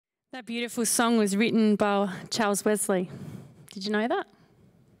That beautiful song was written by Charles Wesley. Did you know that?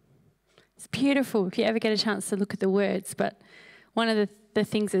 It's beautiful if you ever get a chance to look at the words. But one of the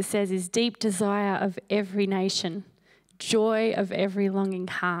things it says is deep desire of every nation, joy of every longing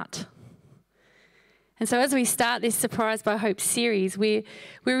heart. And so as we start this Surprised by Hope series, we're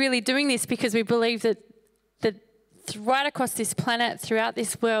really doing this because we believe that right across this planet, throughout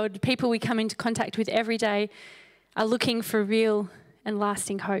this world, people we come into contact with every day are looking for real and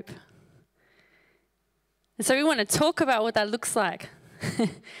lasting hope. And so we want to talk about what that looks like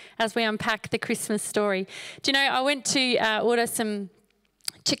as we unpack the Christmas story. Do you know, I went to order some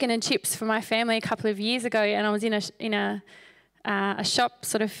chicken and chips for my family a couple of years ago, and I was in a shop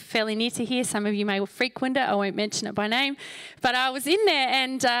sort of fairly near to here. Some of you may frequent it. I won't mention it by name. But I was in there,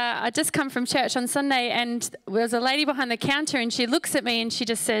 and I just come from church on Sunday, and there was a lady behind the counter, and she looks at me and she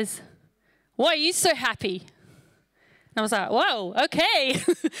just says, "Why are you so happy?" And I was like, whoa, okay.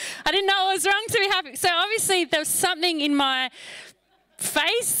 I didn't know it was wrong to be happy. So obviously there was something in my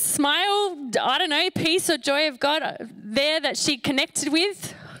face, smile, I don't know, peace or joy of God there that she connected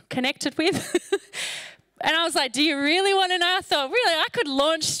with. And I was like, do you really want to know? I thought, really, I could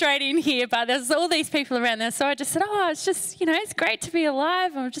launch straight in here, but there's all these people around there. So I just said, it's just, it's great to be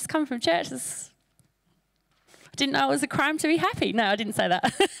alive. I've just come from church. I didn't know it was a crime to be happy. No, I didn't say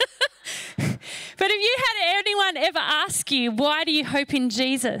that. But have you had anyone ever ask you, why do you hope in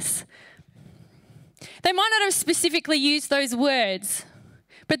Jesus? They might not have specifically used those words,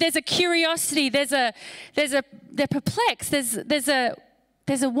 but there's a curiosity, they're perplexed, there's a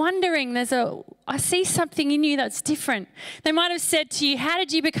wondering, I see something in you that's different. They might have said to you, how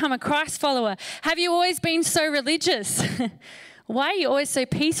did you become a Christ follower? Have you always been so religious? Why are you always so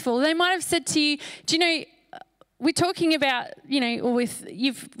peaceful? They might have said to you, do you know, we're talking about,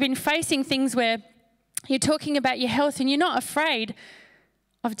 you've been facing things where you're talking about your health and you're not afraid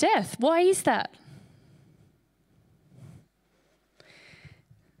of death. Why is that?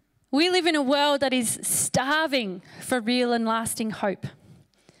 We live in a world that is starving for real and lasting hope.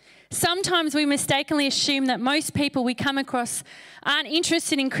 Sometimes we mistakenly assume that most people we come across aren't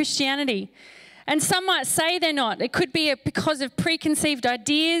interested in Christianity. And some might say they're not. It could be because of preconceived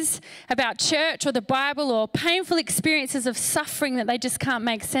ideas about church or the Bible or painful experiences of suffering that they just can't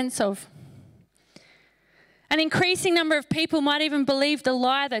make sense of. An increasing number of people might even believe the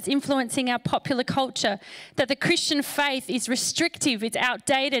lie that's influencing our popular culture, that the Christian faith is restrictive, it's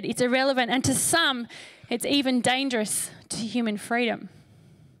outdated, it's irrelevant, and to some, it's even dangerous to human freedom.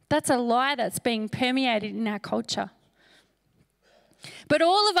 That's a lie that's being permeated in our culture. But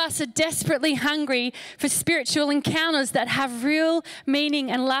all of us are desperately hungry for spiritual encounters that have real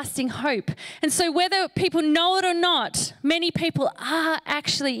meaning and lasting hope. And so whether people know it or not, many people are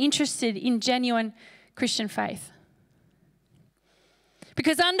actually interested in genuine Christian faith.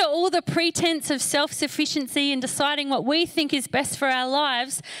 Because under all the pretense of self-sufficiency and deciding what we think is best for our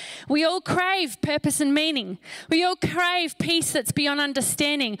lives, we all crave purpose and meaning. We all crave peace that's beyond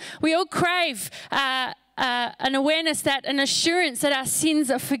understanding. We all crave an awareness an assurance that our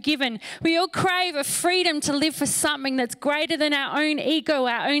sins are forgiven. We all crave a freedom to live for something that's greater than our own ego,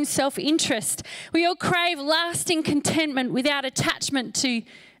 our own self-interest. We all crave lasting contentment without attachment to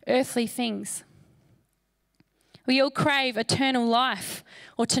earthly things. We all crave eternal life,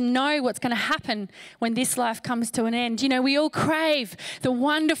 or to know what's going to happen when this life comes to an end. We all crave the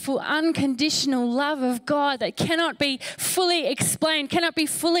wonderful, unconditional love of God that cannot be fully explained, cannot be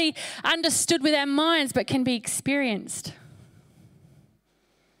fully understood with our minds, but can be experienced.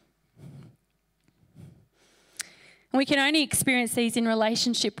 And we can only experience these in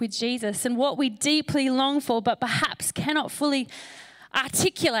relationship with Jesus. And what we deeply long for, but perhaps cannot fully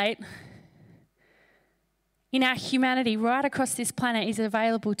articulate in our humanity right across this planet, is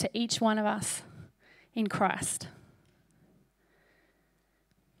available to each one of us in Christ.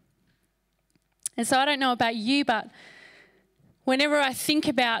 And so I don't know about you, but whenever I think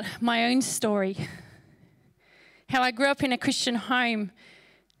about my own story, how I grew up in a Christian home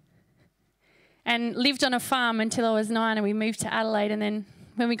and lived on a farm until I was 9, and we moved to Adelaide. And then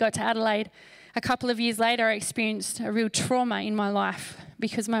when we got to Adelaide, a couple of years later, I experienced a real trauma in my life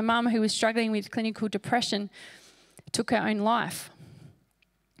because my mum, who was struggling with clinical depression, took her own life.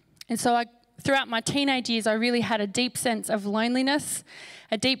 And so throughout my teenage years, I really had a deep sense of loneliness,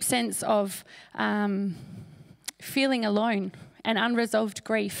 a deep sense of feeling alone and unresolved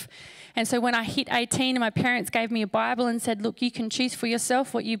grief. And so when I hit 18 and my parents gave me a Bible and said, look, you can choose for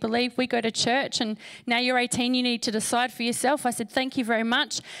yourself what you believe. We go to church and now you're 18, you need to decide for yourself. I said, thank you very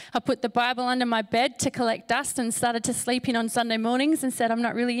much. I put the Bible under my bed to collect dust and started to sleep in on Sunday mornings and said, I'm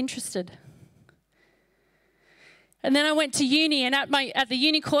not really interested. And then I went to uni, and at the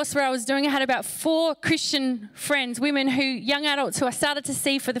uni course where I was doing, I had about 4 Christian friends, young adults who I started to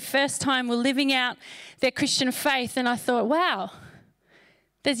see for the first time were living out their Christian faith. And I thought, wow,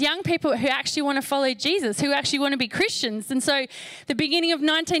 there's young people who actually want to follow Jesus, who actually want to be Christians. And so the beginning of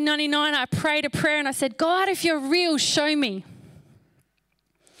 1999, I prayed a prayer and I said, God, if you're real, show me.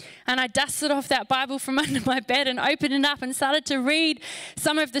 And I dusted off that Bible from under my bed and opened it up and started to read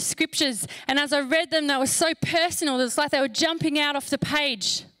some of the scriptures. And as I read them, they were so personal. It was like they were jumping out off the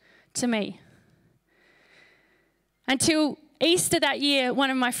page to me. Until Easter that year, one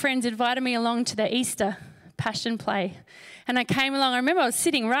of my friends invited me along to the Easter Passion Play. And I came along. I remember I was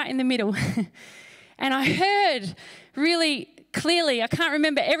sitting right in the middle. And I heard really clearly, I can't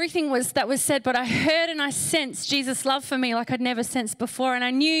remember everything that was said, but I heard and I sensed Jesus' love for me like I'd never sensed before. And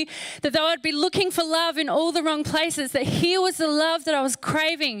I knew that though I'd be looking for love in all the wrong places, that here was the love that I was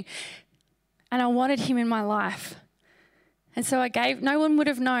craving. And I wanted him in my life. And so no one would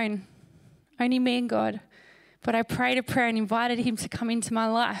have known, only me and God. But I prayed a prayer and invited him to come into my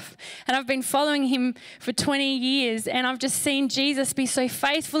life. And I've been following him for 20 years, and I've just seen Jesus be so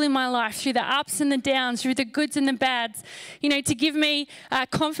faithful in my life through the ups and the downs, through the goods and the bads, to give me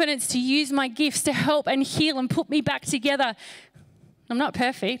confidence to use my gifts to help and heal and put me back together. I'm not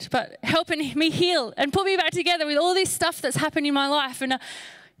perfect, but helping me heal and put me back together with all this stuff that's happened in my life. And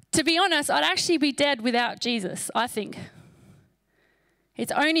to be honest, I'd actually be dead without Jesus, I think.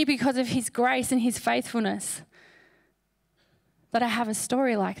 It's only because of his grace and his faithfulness that I have a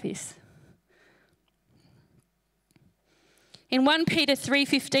story like this. In 1 Peter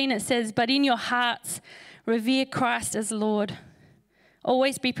 3:15 it says, "But in your hearts revere Christ as Lord.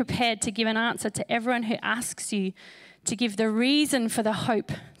 Always be prepared to give an answer to everyone who asks you to give the reason for the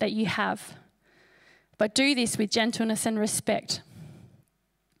hope that you have. But do this with gentleness and respect."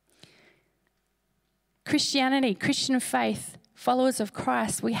 Christianity, Christian faith, followers of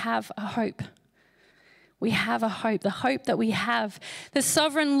Christ, we have a hope. We have a hope, the hope that we have. The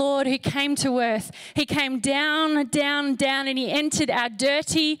sovereign Lord who came to earth, he came down, down, down, and he entered our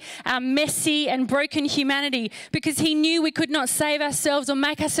dirty, our messy and broken humanity because he knew we could not save ourselves or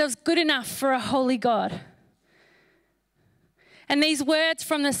make ourselves good enough for a holy God. And these words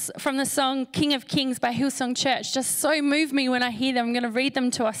from the song King of Kings by Hillsong Church just so move me when I hear them. I'm going to read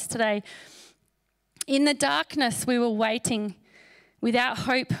them to us today. In the darkness we were waiting, without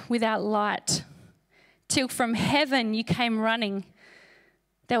hope, without light, till from heaven you came running.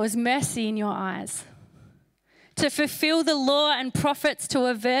 There was mercy in your eyes. To fulfill the law and prophets, to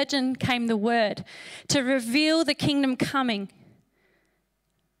a virgin came the word, to reveal the kingdom coming.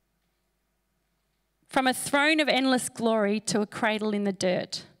 From a throne of endless glory to a cradle in the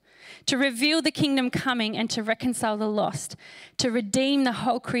dirt. To reveal the kingdom coming and to reconcile the lost. To redeem the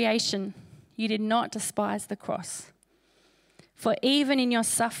whole creation. You did not despise the cross. For even in your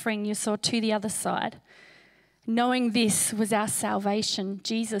suffering you saw to the other side. Knowing this was our salvation,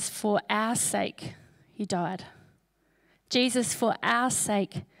 Jesus, for our sake, you died. Jesus, for our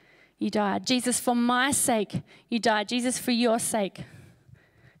sake, you died. Jesus, for my sake, you died. Jesus, for your sake,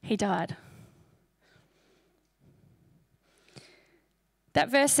 he died. That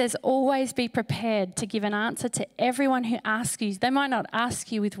verse says, always be prepared to give an answer to everyone who asks you. They might not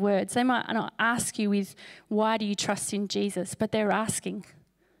ask you with words. They might not ask you with, why do you trust in Jesus? But they're asking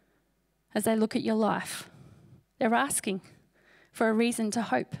as they look at your life. They're asking for a reason to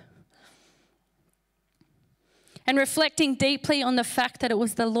hope. And reflecting deeply on the fact that it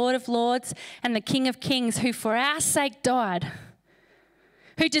was the Lord of Lords and the King of Kings who for our sake died,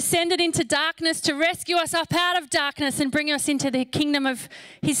 who descended into darkness to rescue us up out of darkness and bring us into the kingdom of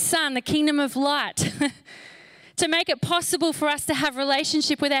his Son, the kingdom of light, to make it possible for us to have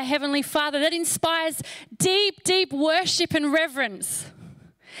relationship with our Heavenly Father. That inspires deep, deep worship and reverence.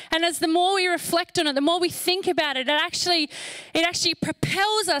 And as the more we reflect on it, the more we think about it, it actually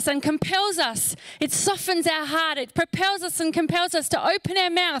propels us and compels us. It softens our heart. It propels us and compels us to open our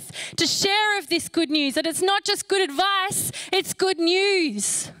mouth, to share of this good news, that it's not just good advice, it's good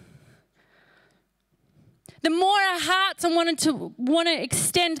news. The more our hearts want to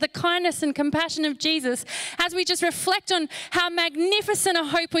extend the kindness and compassion of Jesus, as we just reflect on how magnificent a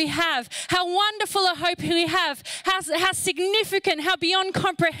hope we have, how wonderful a hope we have, how significant, how beyond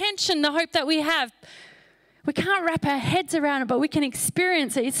comprehension the hope that we have. We can't wrap our heads around it, but we can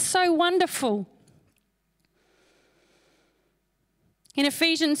experience it. It's so wonderful. In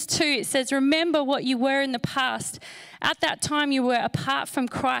Ephesians 2, it says, remember what you were in the past. At that time, you were apart from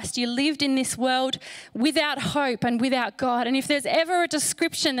Christ. You lived in this world without hope and without God. And if there's ever a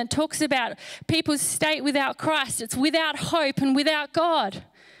description that talks about people's state without Christ, it's without hope and without God.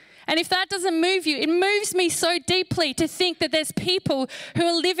 And if that doesn't move you, it moves me so deeply to think that there's people who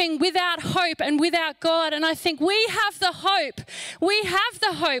are living without hope and without God. And I think we have the hope. We have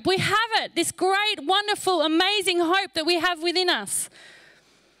the hope. We have it. This great, wonderful, amazing hope that we have within us.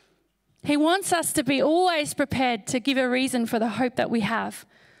 He wants us to be always prepared to give a reason for the hope that we have.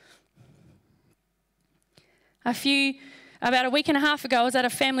 About a week and a half ago, I was at a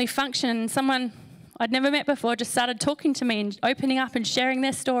family function and someone I'd never met before just started talking to me and opening up and sharing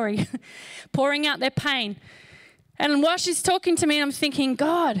their story, pouring out their pain. And while she's talking to me, I'm thinking,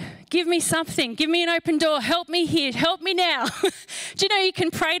 God, give me something. Give me an open door. Help me here. Help me now. Do you know you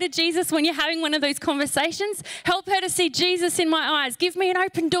can pray to Jesus when you're having one of those conversations? Help her to see Jesus in my eyes. Give me an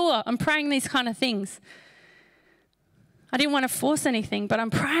open door. I'm praying these kind of things. I didn't want to force anything, but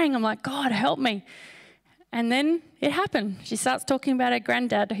I'm praying. I'm like, God, help me. And then it happened. She starts talking about her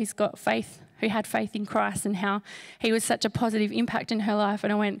granddad who's got faith, who had faith in Christ and how he was such a positive impact in her life.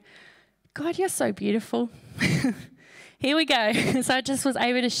 And I went, God, you're so beautiful. Here we go. So I just was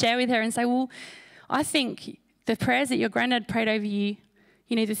able to share with her and say, well, I think the prayers that your granddad prayed over you,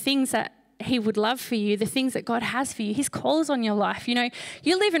 you know, the things that he would love for you, the things that God has for you, his calls on your life. You know,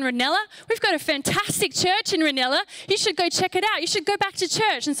 you live in Ranella. We've got a fantastic church in Ranella. You should go check it out. You should go back to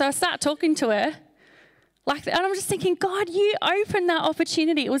church. And so I start talking to her like that. And I'm just thinking, God, you opened that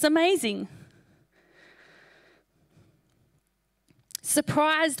opportunity. It was amazing.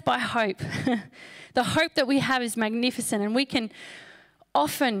 Surprised by hope. The hope that we have is magnificent, and we can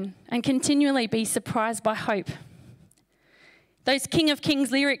often and continually be surprised by hope. Those King of Kings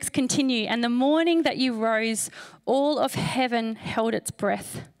lyrics continue, and the morning that you rose, all of heaven held its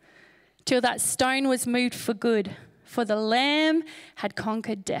breath, till that stone was moved for good, for the Lamb had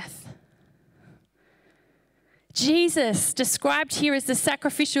conquered death. Jesus, described here as the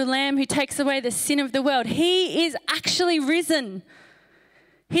sacrificial lamb who takes away the sin of the world, he is actually risen.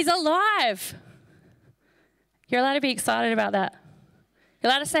 He's alive. You're allowed to be excited about that. You're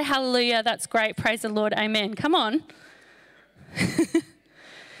allowed to say hallelujah, that's great, praise the Lord, amen. Come on.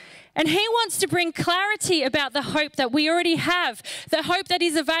 And he wants to bring clarity about the hope that we already have, the hope that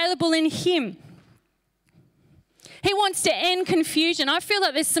is available in him. He wants to end confusion. I feel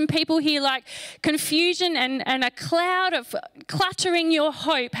like there's some people here like confusion and a cloud of cluttering your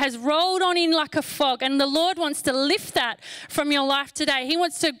hope has rolled on in like a fog, and the Lord wants to lift that from your life today. He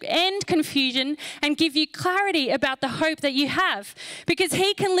wants to end confusion and give you clarity about the hope that you have, because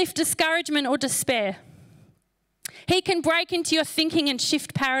he can lift discouragement or despair. He can break into your thinking and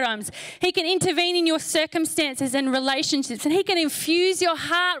shift paradigms. He can intervene in your circumstances and relationships, and he can infuse your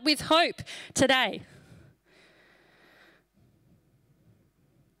heart with hope today.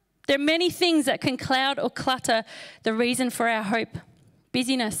 There are many things that can cloud or clutter the reason for our hope.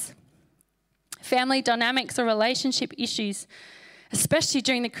 Busyness, family dynamics or relationship issues, especially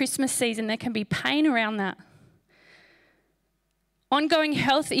during the Christmas season, there can be pain around that. Ongoing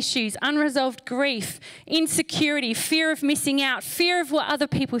health issues, unresolved grief, insecurity, fear of missing out, fear of what other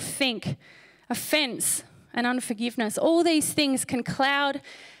people think, offense and unforgiveness. All these things can cloud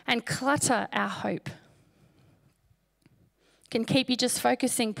and clutter our hope. Can keep you just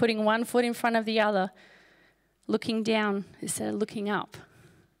focusing, putting one foot in front of the other, looking down instead of looking up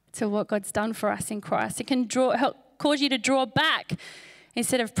to what God's done for us in Christ. It can cause you to draw back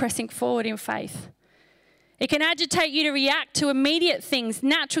instead of pressing forward in faith. It can agitate you to react to immediate things,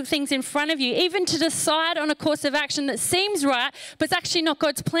 natural things in front of you, even to decide on a course of action that seems right, but it's actually not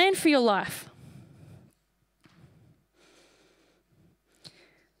God's plan for your life.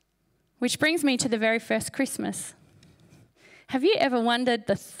 Which brings me to the very first Christmas. Have you ever wondered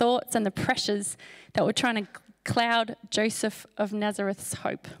the thoughts and the pressures that were trying to cloud Joseph of Nazareth's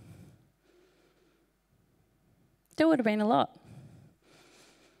hope? There would have been a lot.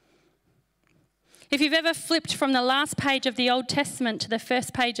 If you've ever flipped from the last page of the Old Testament to the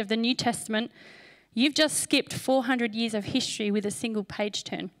first page of the New Testament, you've just skipped 400 years of history with a single page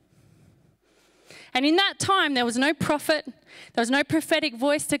turn. And in that time, there was no prophet, there was no prophetic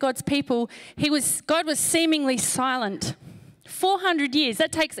voice to God's people. God was seemingly silent. 400 years.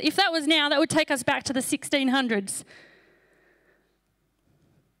 If that was now, that would take us back to the 1600s.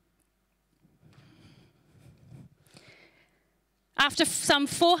 After some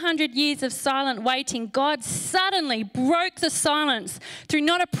 400 years of silent waiting, God suddenly broke the silence through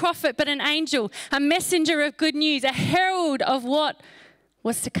not a prophet but an angel, a messenger of good news, a herald of what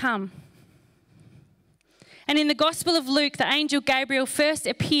was to come. And in the Gospel of Luke, the angel Gabriel first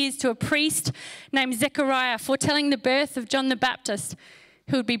appears to a priest named Zechariah, foretelling the birth of John the Baptist,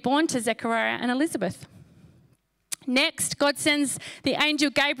 who would be born to Zechariah and Elizabeth. Next, God sends the angel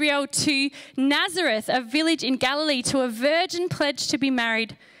Gabriel to Nazareth, a village in Galilee, to a virgin pledged to be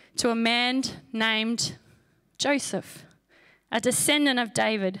married to a man named Joseph, a descendant of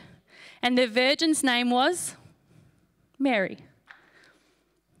David. And the virgin's name was Mary.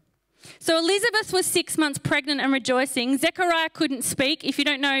 So Elizabeth was 6 months pregnant and rejoicing. Zechariah couldn't speak. If you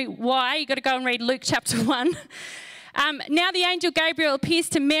don't know why, you've got to go and read Luke chapter 1. Now the angel Gabriel appears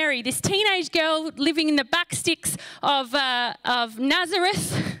to Mary, this teenage girl living in the backsticks of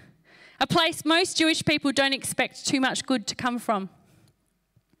Nazareth, a place most Jewish people don't expect too much good to come from.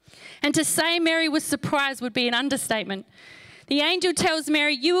 And to say Mary was surprised would be an understatement. The angel tells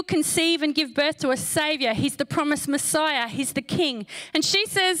Mary, you will conceive and give birth to a Saviour. He's the promised Messiah. He's the King. And she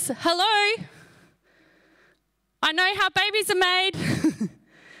says, hello, I know how babies are made.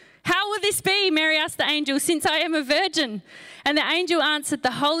 How will this be, Mary asked the angel, since I am a virgin? And the angel answered,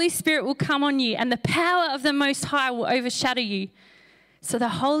 the Holy Spirit will come on you, and the power of the Most High will overshadow you. So the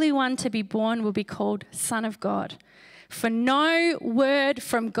Holy One to be born will be called Son of God. For no word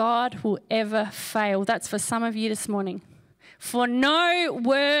from God will ever fail. That's for some of you this morning. For no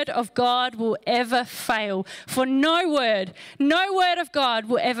word of God will ever fail. For no word of God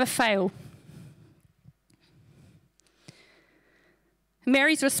will ever fail.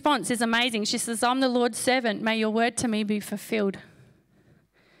 Mary's response is amazing. She says, I'm the Lord's servant. May your word to me be fulfilled.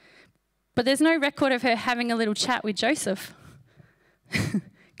 But there's no record of her having a little chat with Joseph.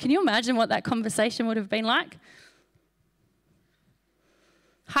 Can you imagine what that conversation would have been like?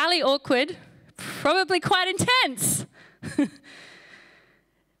 Highly awkward, probably quite intense.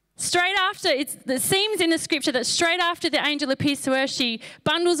 Straight after, it seems in the scripture that straight after the angel appears to her, she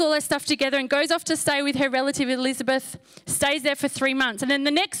bundles all her stuff together and goes off to stay with her relative Elizabeth, stays there for 3 months. And then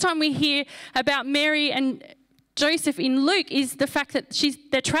the next time we hear about Mary and Joseph in Luke is the fact that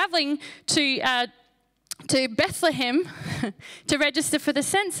they're travelling to Bethlehem to register for the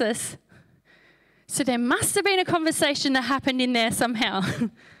census. So there must have been a conversation that happened in there somehow.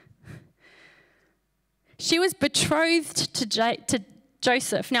 She was betrothed to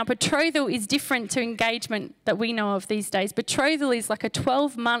Joseph. Now, betrothal is different to engagement that we know of these days. Betrothal is like a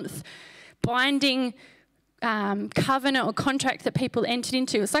 12-month binding covenant or contract that people entered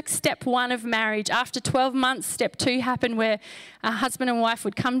into. It's like step 1 of marriage. After 12 months, step 2 happened where a husband and wife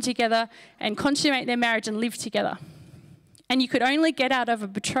would come together and consummate their marriage and live together. And you could only get out of a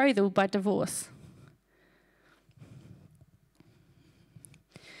betrothal by divorce.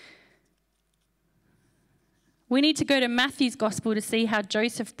 We need to go to Matthew's gospel to see how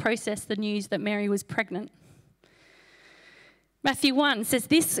Joseph processed the news that Mary was pregnant. Matthew 1 says,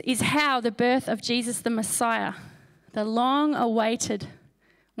 this is how the birth of Jesus the Messiah, the long-awaited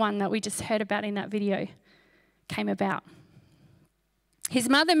one that we just heard about in that video, came about. His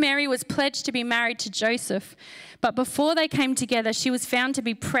mother Mary was pledged to be married to Joseph, but before they came together, she was found to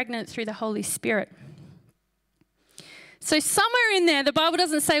be pregnant through the Holy Spirit. So somewhere in there, the Bible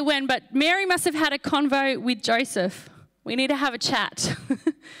doesn't say when, but Mary must have had a convo with Joseph. We need to have a chat.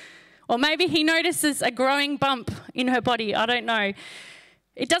 Or maybe he notices a growing bump in her body. I don't know.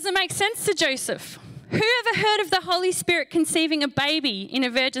 It doesn't make sense to Joseph. Who ever heard of the Holy Spirit conceiving a baby in a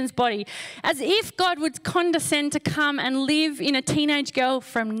virgin's body? As if God would condescend to come and live in a teenage girl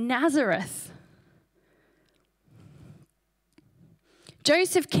from Nazareth.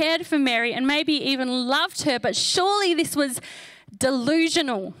 Joseph cared for Mary and maybe even loved her, but surely this was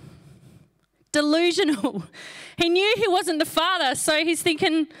delusional. Delusional. He knew he wasn't the father, so he's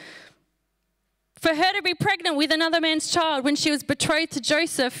thinking for her to be pregnant with another man's child when she was betrothed to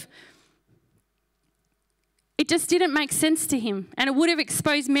Joseph, it just didn't make sense to him, and it would have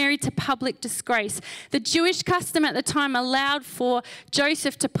exposed Mary to public disgrace. The Jewish custom at the time allowed for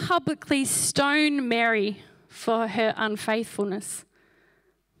Joseph to publicly stone Mary for her unfaithfulness.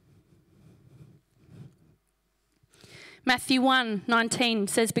 Matthew 1:19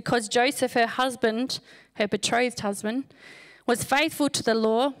 says, because Joseph, her husband, her betrothed husband, was faithful to the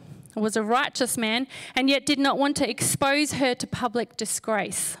law, was a righteous man, and yet did not want to expose her to public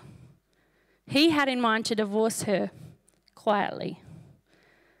disgrace. He had in mind to divorce her quietly.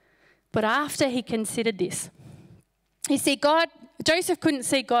 But after he considered this, you see, Joseph couldn't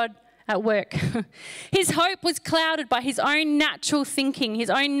see God at work. His hope was clouded by his own natural thinking, his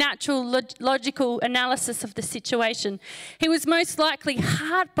own natural logical analysis of the situation. He was most likely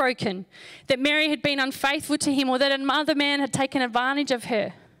heartbroken that Mary had been unfaithful to him or that another man had taken advantage of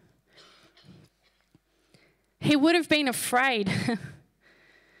her. He would have been afraid.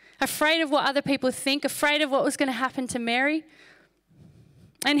 Afraid of what other people think, afraid of what was going to happen to Mary.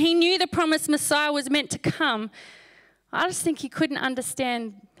 And he knew the promised Messiah was meant to come. I just think he couldn't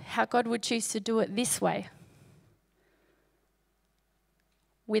understand how God would choose to do it this way.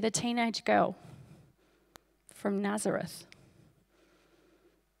 With a teenage girl from Nazareth.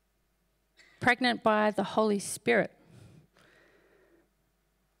 pregnant by the Holy Spirit.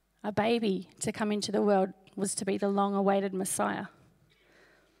 A baby to come into the world was to be the long-awaited Messiah.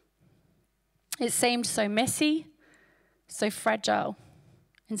 It seemed so messy, so fragile,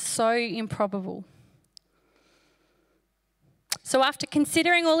 and so improbable. So after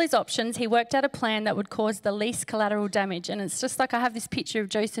considering all his options, he worked out a plan that would cause the least collateral damage. And it's just like I have this picture of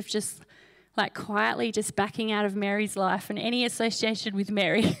Joseph just like quietly just backing out of Mary's life and any association with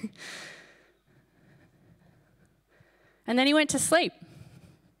Mary. And then he went to sleep.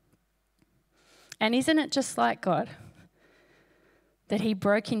 And isn't it just like God that he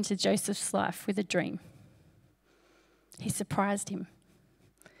broke into Joseph's life with a dream? He surprised him.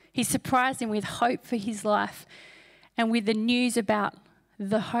 He surprised him with hope for his life and with the news about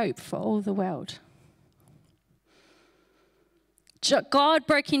the hope for all the world. God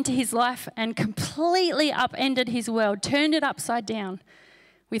broke into his life and completely upended his world, turned it upside down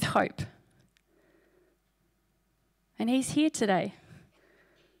with hope. And he's here today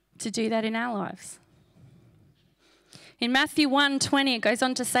to do that in our lives. In Matthew 1:20, it goes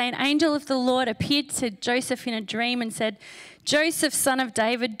on to say, an angel of the Lord appeared to Joseph in a dream and said, Joseph, son of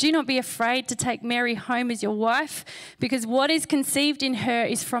David, do not be afraid to take Mary home as your wife, because what is conceived in her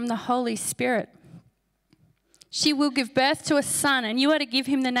is from the Holy Spirit. She will give birth to a son, and you are to give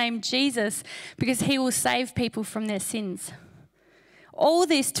him the name Jesus, because he will save people from their sins. All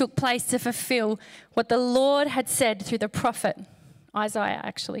this took place to fulfill what the Lord had said through the prophet Isaiah,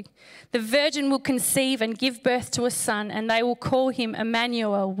 actually. The virgin will conceive and give birth to a son, and they will call him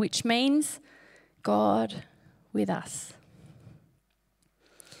Emmanuel, which means God with us.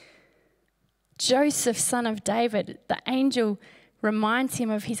 Joseph, son of David, the angel reminds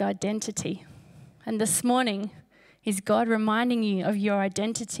him of his identity. And this morning is God reminding you of your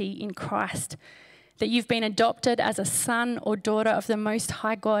identity in Christ, that you've been adopted as a son or daughter of the Most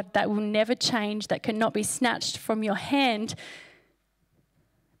High God that will never change, that cannot be snatched from your hand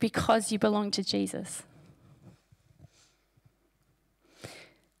because you belong to Jesus.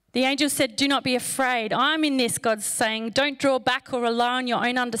 The angel said, do not be afraid. I'm in this, God's saying. Don't draw back or rely on your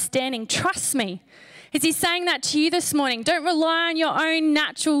own understanding. Trust me. Is he saying that to you this morning? Don't rely on your own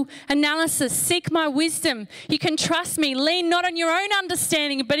natural analysis. Seek my wisdom. You can trust me. Lean not on your own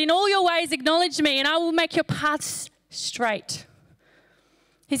understanding, but in all your ways acknowledge me, and I will make your paths straight.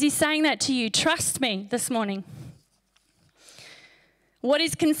 Is he saying that to you? Trust me this morning. What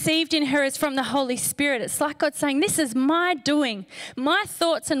is conceived in her is from the Holy Spirit. It's like God saying, this is my doing. My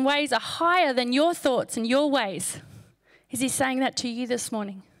thoughts and ways are higher than your thoughts and your ways. Is he saying that to you this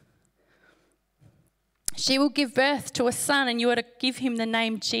morning? She will give birth to a son, and you are to give him the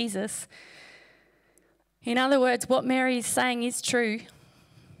name Jesus. In other words, what Mary is saying is true.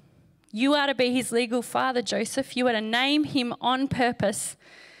 You are to be his legal father, Joseph. You are to name him on purpose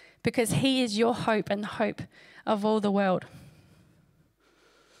because he is your hope and the hope of all the world.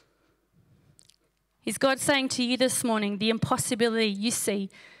 Is God saying to you this morning, the impossibility you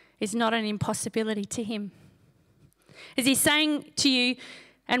see is not an impossibility to him? Is he saying to you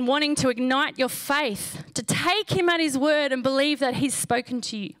and wanting to ignite your faith, to take him at his word and believe that he's spoken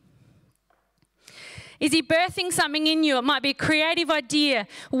to you? Is he birthing something in you? It might be a creative idea,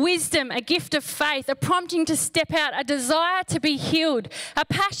 wisdom, a gift of faith, a prompting to step out, a desire to be healed, a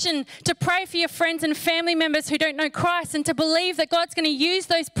passion to pray for your friends and family members who don't know Christ, and to believe that God's going to use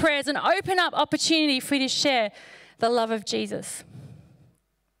those prayers and open up opportunity for you to share the love of Jesus.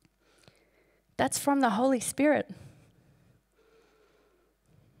 That's from the Holy Spirit.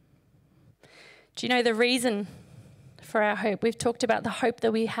 Do you know the reason for our hope? We've talked about the hope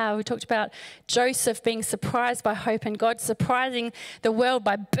that we have. We talked about Joseph being surprised by hope and God surprising the world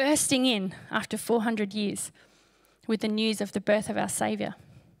by bursting in after 400 years with the news of the birth of our Saviour.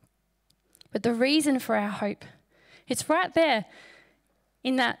 But the reason for our hope, it's right there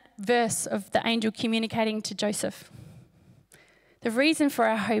in that verse of the angel communicating to Joseph. The reason for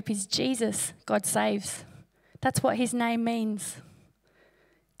our hope is Jesus, God saves. That's what his name means.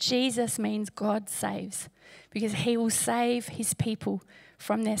 Jesus means God saves, because he will save his people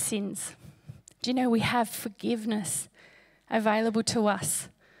from their sins. Do you know we have forgiveness available to us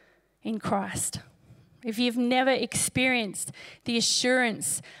in Christ? If you've never experienced the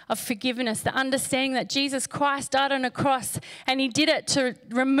assurance of forgiveness, the understanding that Jesus Christ died on a cross and he did it to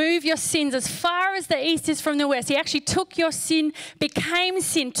remove your sins as far as the east is from the west. He actually took your sin, became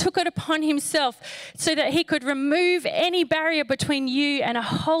sin, took it upon himself so that he could remove any barrier between you and a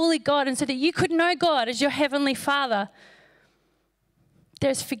holy God, and so that you could know God as your heavenly Father.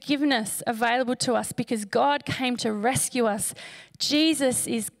 There's forgiveness available to us because God came to rescue us. Jesus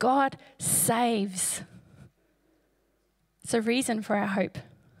is God saves. It's a reason for our hope.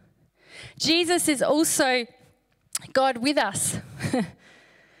 Jesus is also God with us.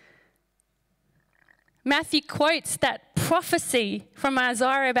 Matthew quotes that prophecy from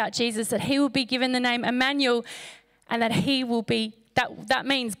Isaiah about Jesus, that he will be given the name Emmanuel, and that he will be, that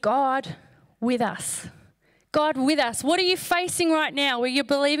means God with us. God with us. What are you facing right now where you're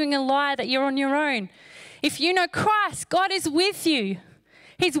believing a lie that you're on your own? If you know Christ, God is with you.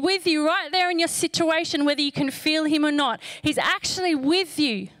 He's with you right there in your situation, whether you can feel him or not. He's actually with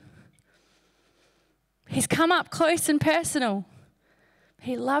you. He's come up close and personal.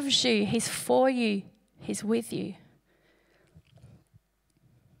 He loves you. He's for you. He's with you.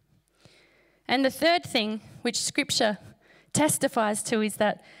 And the third thing which Scripture testifies to is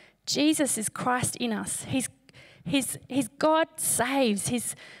that Jesus is Christ in us. He's God saves.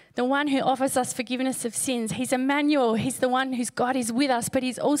 He's the one who offers us forgiveness of sins. He's Emmanuel. He's the one whose God is with us, but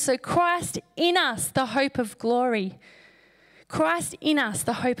he's also Christ in us, the hope of glory. Christ in us,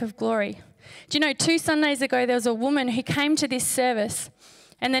 the hope of glory. Do you know, 2 Sundays ago, there was a woman who came to this service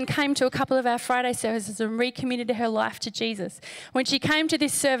and then came to a couple of our Friday services and recommitted her life to Jesus. When she came to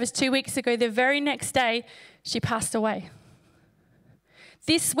this service 2 weeks ago, the very next day, she passed away.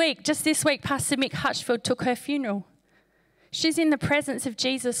 This week, just this week, Pastor Mick Hutchfield took her funeral. She's in the presence of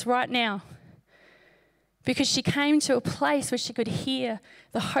Jesus right now because she came to a place where she could hear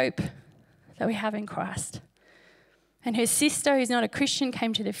the hope that we have in Christ. And her sister, who's not a Christian,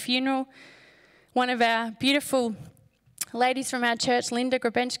 came to the funeral. One of our beautiful ladies from our church, Linda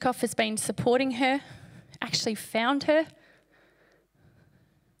Grabenchkov, has been supporting her, actually found her.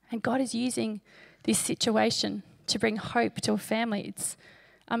 And God is using this situation to bring hope to a family. It's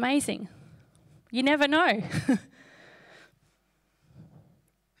amazing. You never know.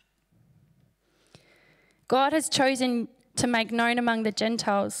 God has chosen to make known among the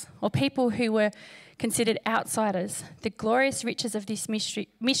Gentiles, or people who were considered outsiders, the glorious riches of this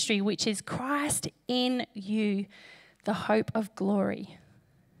mystery, which is Christ in you, the hope of glory.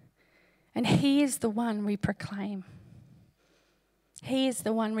 And he is the one we proclaim. He is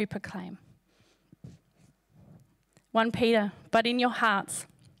the one we proclaim. 1 Peter, but in your hearts,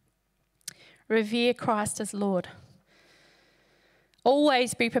 revere Christ as Lord.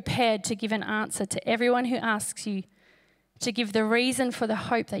 Always be prepared to give an answer to everyone who asks you to give the reason for the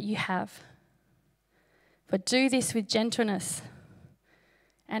hope that you have. But do this with gentleness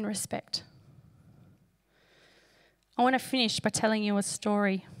and respect. I want to finish by telling you a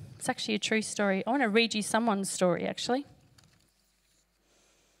story. It's actually a true story. I want to read you someone's story, actually.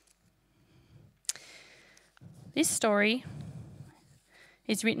 This story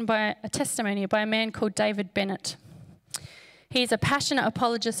is written by a testimony by a man called David Bennett. He is a passionate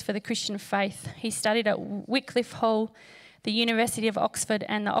apologist for the Christian faith. He studied at Wycliffe Hall, the University of Oxford,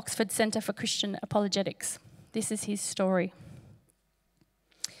 and the Oxford Centre for Christian Apologetics. This is his story.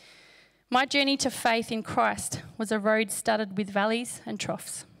 My journey to faith in Christ was a road studded with valleys and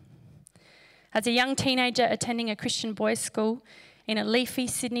troughs. As a young teenager attending a Christian boys' school in a leafy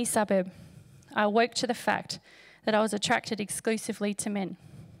Sydney suburb, I awoke to the fact that I was attracted exclusively to men.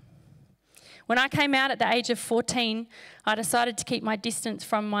 When I came out at the age of 14, I decided to keep my distance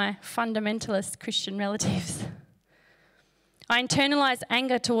from my fundamentalist Christian relatives. I internalized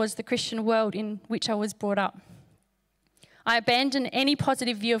anger towards the Christian world in which I was brought up. I abandoned any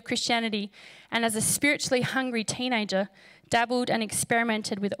positive view of Christianity, and as a spiritually hungry teenager, dabbled and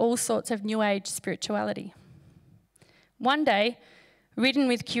experimented with all sorts of New Age spirituality. One day, ridden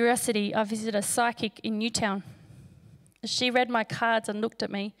with curiosity, I visited a psychic in Newtown. As she read my cards and looked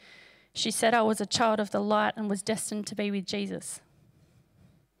at me, she said I was a child of the light and was destined to be with Jesus.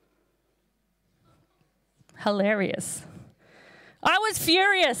 Hilarious. I was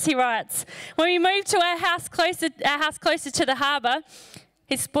furious, he writes. When we moved to our house closer to the harbour,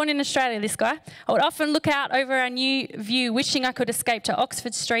 he's born in Australia, this guy, I would often look out over our new view, wishing I could escape to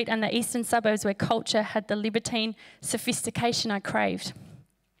Oxford Street and the eastern suburbs where culture had the libertine sophistication I craved.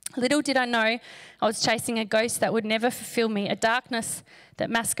 Little did I know I was chasing a ghost that would never fulfill me, a darkness that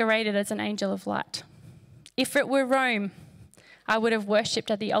masqueraded as an angel of light. If it were Rome, I would have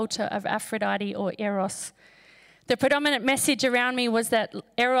worshipped at the altar of Aphrodite or Eros. The predominant message around me was that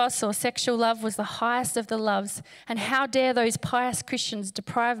Eros, or sexual love, was the highest of the loves, and how dare those pious Christians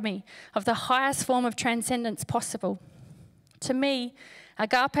deprive me of the highest form of transcendence possible. To me,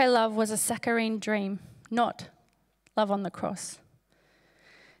 agape love was a saccharine dream, not love on the cross.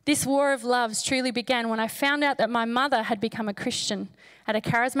 This war of loves truly began when I found out that my mother had become a Christian at a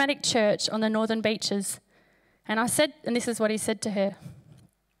charismatic church on the northern beaches. And I said, and this is what he said to her,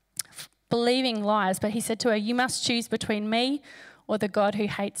 believing lies, but he said to her, "You must choose between me or the God who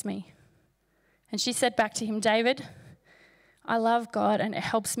hates me." And she said back to him, "David, I love God and it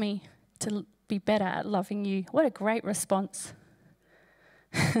helps me to be better at loving you. What a great response.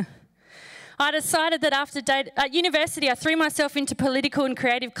 I decided that at university, I threw myself into political and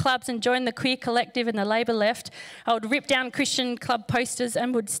creative clubs and joined the Queer Collective and the Labour Left. I would rip down Christian club posters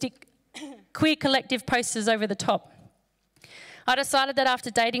and would stick Queer Collective posters over the top. I decided that after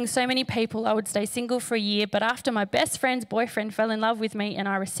dating so many people, I would stay single for a year, but after my best friend's boyfriend fell in love with me and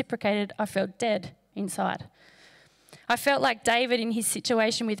I reciprocated, I felt dead inside. I felt like David in his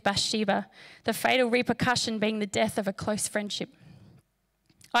situation with Bathsheba, the fatal repercussion being the death of a close friendship.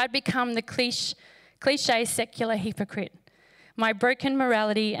 I'd become the cliche secular hypocrite. My broken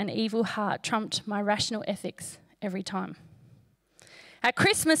morality and evil heart trumped my rational ethics every time. At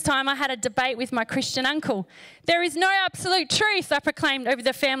Christmas time, I had a debate with my Christian uncle. There is no absolute truth, I proclaimed over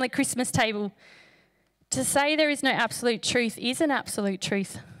the family Christmas table. To say there is no absolute truth is an absolute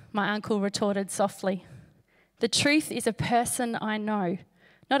truth, my uncle retorted softly. The truth is a person I know,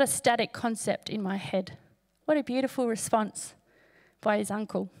 not a static concept in my head. What a beautiful response by his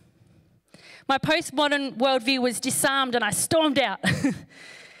uncle. My postmodern worldview was disarmed and I stormed out.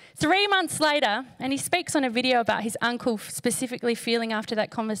 3 months later, and he speaks on a video about his uncle specifically feeling after that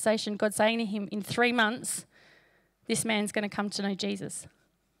conversation, God saying to him, in 3 months, this man's going to come to know Jesus.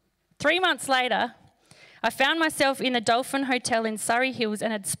 3 months later, I found myself in the Dolphin Hotel in Surrey Hills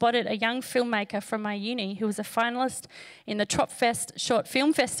and had spotted a young filmmaker from my uni who was a finalist in the Tropfest Short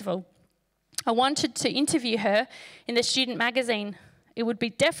Film Festival. I wanted to interview her in the student magazine. It would be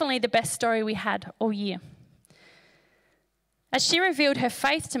definitely the best story we had all year. As she revealed her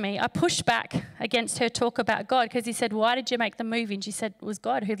faith to me, I pushed back against her talk about God because he said, why did you make the movie? And she said, it was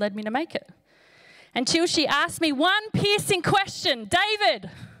God who led me to make it. Until she asked me one piercing question, David,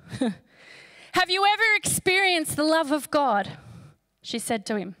 have you ever experienced the love of God? She said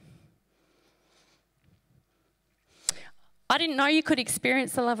to him. I didn't know you could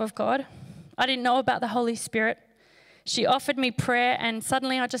experience the love of God. I didn't know about the Holy Spirit. She offered me prayer and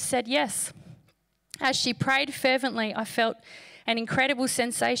suddenly I just said yes. As she prayed fervently, I felt an incredible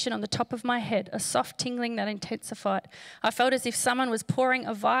sensation on the top of my head, a soft tingling that intensified. I felt as if someone was pouring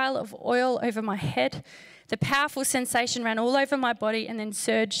a vial of oil over my head. The powerful sensation ran all over my body and then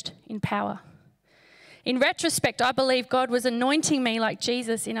surged in power. In retrospect, I believe God was anointing me like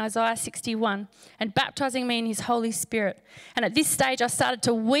Jesus in Isaiah 61 and baptizing me in his Holy Spirit. And at this stage, I started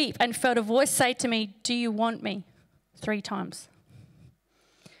to weep and felt a voice say to me, do you want me? 3 times.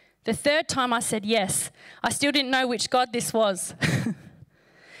 The 3rd time I said yes. I still didn't know which God this was.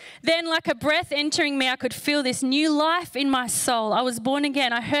 Then, like a breath entering me, I could feel this new life in my soul. I was born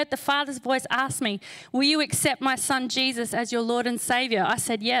again. I heard the Father's voice ask me, will you accept my son Jesus as your Lord and Saviour? I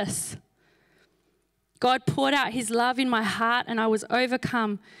said yes. God poured out his love in my heart and I was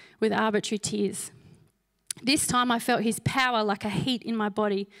overcome with arbitrary tears. This time I felt his power like a heat in my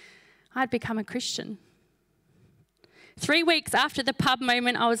body. I had become a Christian. 3 weeks after the pub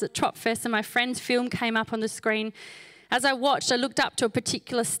moment, I was at Tropfest and my friend's film came up on the screen. As I watched, I looked up to a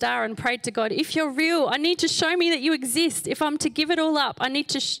particular star and prayed to God, if you're real, I need to show me that you exist. If I'm to give it all up, I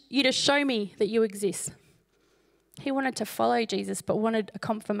need you to show me that you exist. He wanted to follow Jesus, but wanted a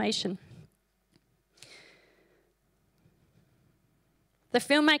confirmation. The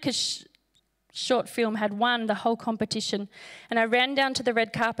filmmaker's short film had won the whole competition, and I ran down to the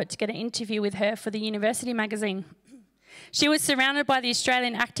red carpet to get an interview with her for the university magazine. She was surrounded by the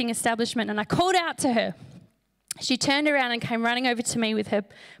Australian acting establishment and I called out to her. She turned around and came running over to me with her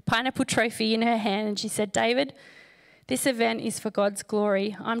pineapple trophy in her hand and she said, David, this event is for God's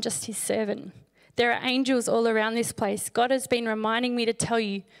glory. I'm just his servant. There are angels all around this place. God has been reminding me to tell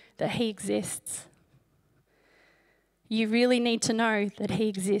you that he exists. You really need to know that he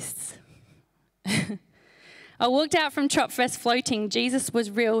exists. I walked out from Tropfest floating. Jesus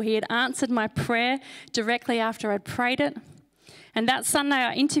was real. He had answered my prayer directly after I'd prayed it. And that Sunday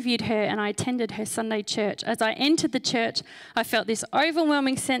I interviewed her and I attended her Sunday church. As I entered the church, I felt this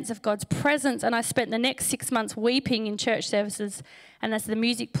overwhelming sense of God's presence and I spent the next 6 months weeping in church services and as the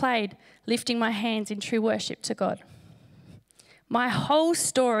music played, lifting my hands in true worship to God. My whole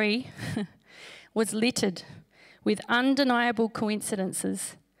story was littered with undeniable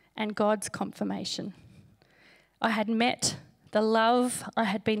coincidences and God's confirmation. I had met the love I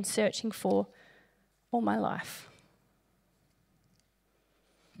had been searching for all my life.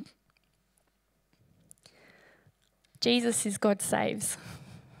 Jesus is God saves.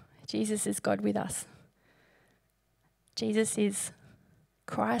 Jesus is God with us. Jesus is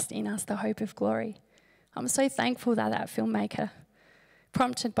Christ in us, the hope of glory. I'm so thankful that that filmmaker,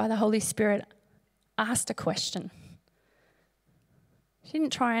 prompted by the Holy Spirit, asked a question. She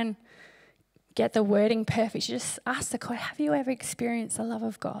didn't try and get the wording perfect. She just asked the question, have you ever experienced the love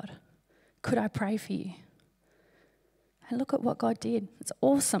of God? Could I pray for you? And look at what God did. It's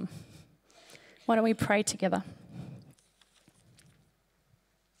awesome. Why don't we pray together?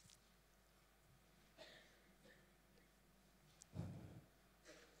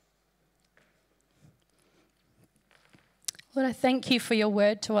 Lord, I thank you for your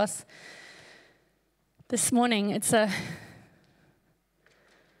word to us this morning. It's a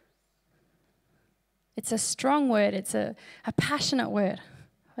strong word. It's a passionate word.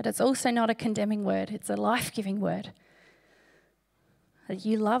 But it's also not a condemning word. It's a life-giving word. That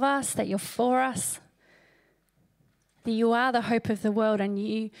you love us, that you're for us, that you are the hope of the world, and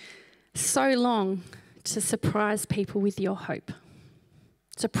you so long to surprise people with your hope.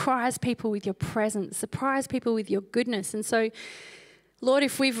 Surprise people with your presence. Surprise people with your goodness. And so, Lord,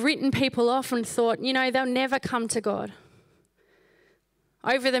 if we've written people off and thought, they'll never come to God,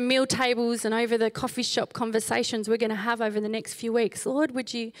 over the meal tables and over the coffee shop conversations we're going to have over the next few weeks, Lord,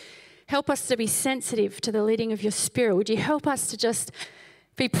 would you help us to be sensitive to the leading of your Spirit? Would you help us to just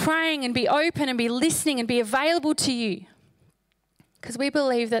be praying and be open and be listening and be available to you? Because we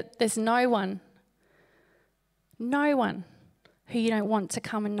believe that there's no one who you don't want to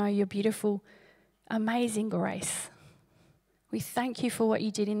come and know your beautiful, amazing grace. We thank you for what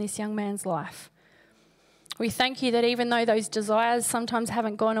you did in this young man's life. We thank you that even though those desires sometimes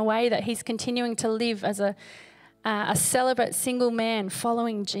haven't gone away, that he's continuing to live as a celibate single man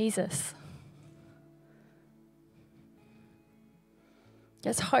following Jesus.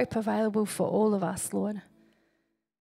 There's hope available for all of us, Lord.